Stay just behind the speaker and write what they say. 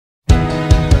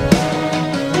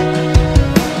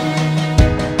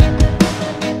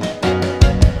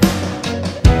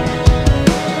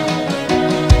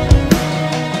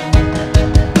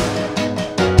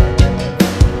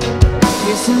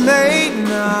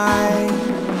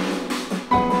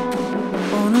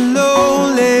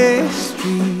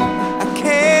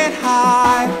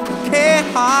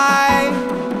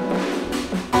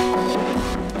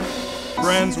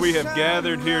we have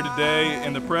gathered here today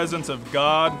in the presence of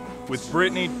God with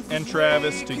Brittni and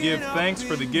Travis to give thanks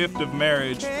for the gift of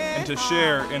marriage and to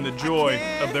share in the joy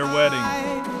of their wedding.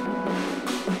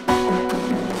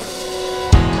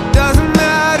 Doesn't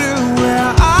matter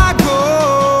where I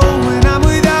go, when I'm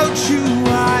without you,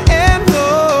 I am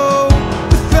low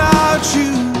without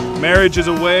you. Marriage is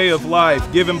a way of life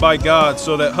given by God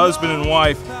so that husband and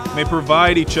wife may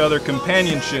provide each other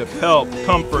companionship, help,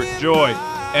 comfort, joy,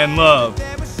 and love.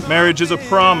 Marriage is a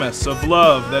promise of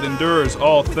love that endures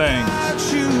all things.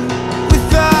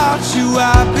 Without you,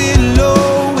 I've been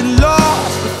low and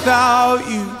lost. Without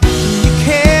you, you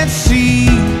can't see.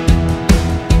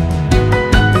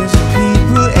 There's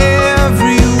people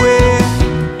everywhere.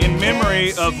 In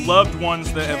memory of loved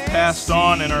ones that have passed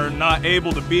on and are not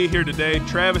able to be here today,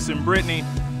 Travis and Brittni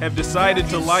have decided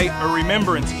to light a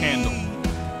remembrance candle.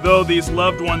 Though these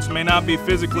loved ones may not be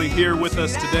physically here with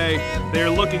us today, they are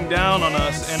looking down on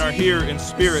us and are here in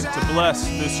spirit to bless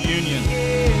this union.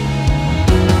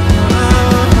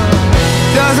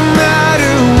 Doesn't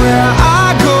matter where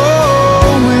I go,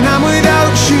 when I'm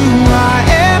without you, I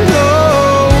am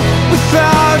low.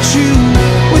 Without you,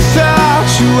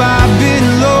 I've been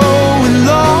low and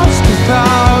lost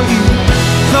without you.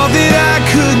 Thought that I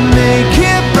could make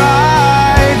it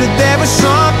right, that there was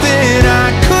something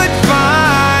I could find.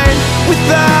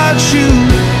 Without you,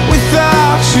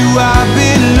 I've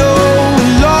been low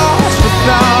and lost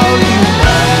without you.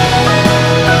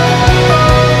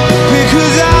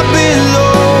 Because I've been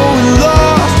low and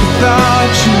lost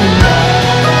without you.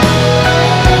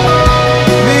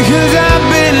 Because I've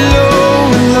been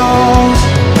low and lost.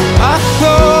 I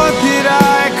thought that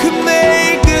I could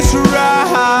make this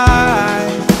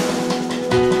right,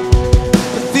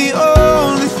 but the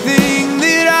only thing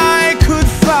that I could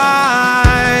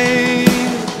find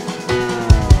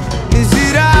is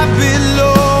that I've been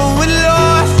low and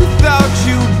lost without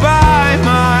you by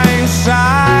my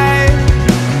side.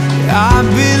 I've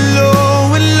been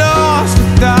low and lost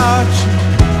without you.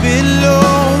 Been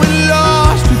low and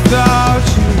lost without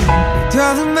you. It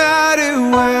doesn't matter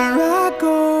where I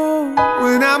go,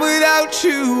 when I'm without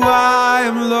you, I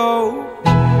am low.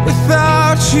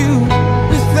 Without you,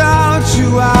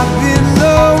 I've been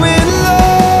low